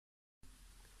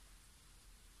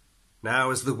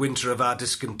Now is the winter of our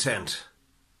discontent,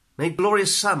 made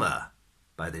glorious summer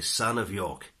by this sun of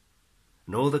York,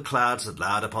 and all the clouds that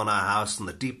lowered upon our house in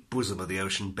the deep bosom of the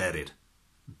ocean buried.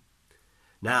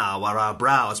 Now are our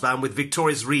brows bound with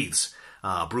victorious wreaths,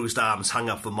 our bruised arms hung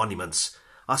up for monuments,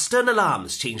 our stern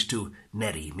alarms changed to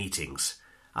merry meetings,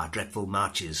 our dreadful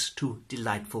marches to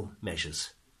delightful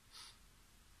measures.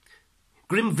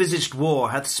 Grim-visaged war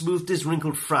hath smoothed his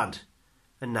wrinkled front,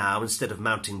 and now, instead of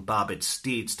mounting barbed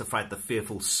steeds to fight the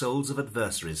fearful souls of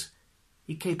adversaries,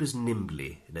 he capers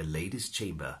nimbly in a lady's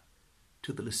chamber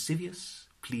to the lascivious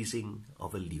pleasing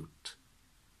of a lute.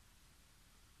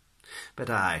 But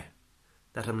I,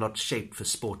 that am not shaped for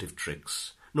sportive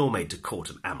tricks, nor made to court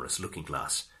an amorous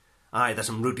looking-glass, I that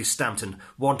am rudely stamped and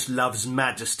want love's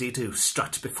majesty to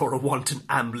strut before a wanton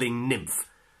ambling nymph,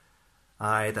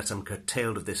 I that am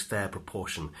curtailed of this fair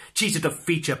proportion, cheated of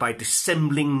feature by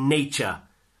dissembling nature,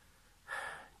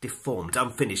 deformed,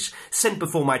 unfinished, sent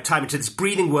before my time into this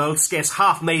breathing world scarce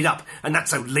half made up, and that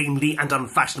so lamely and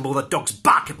unfashionable that dogs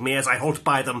bark at me as I halt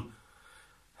by them.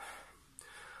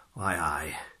 Why,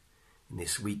 I, in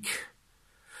this weak,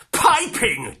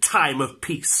 piping time of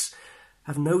peace,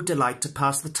 have no delight to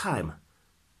pass the time,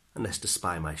 unless to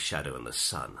spy my shadow in the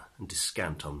sun, and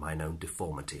descant on mine own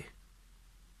deformity.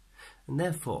 And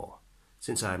therefore,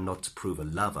 since I am not to prove a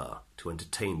lover to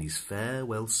entertain these fair,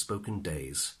 well-spoken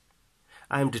days,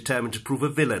 I am determined to prove a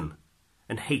villain,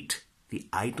 and hate the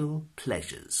idle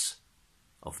pleasures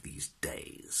of these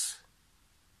days.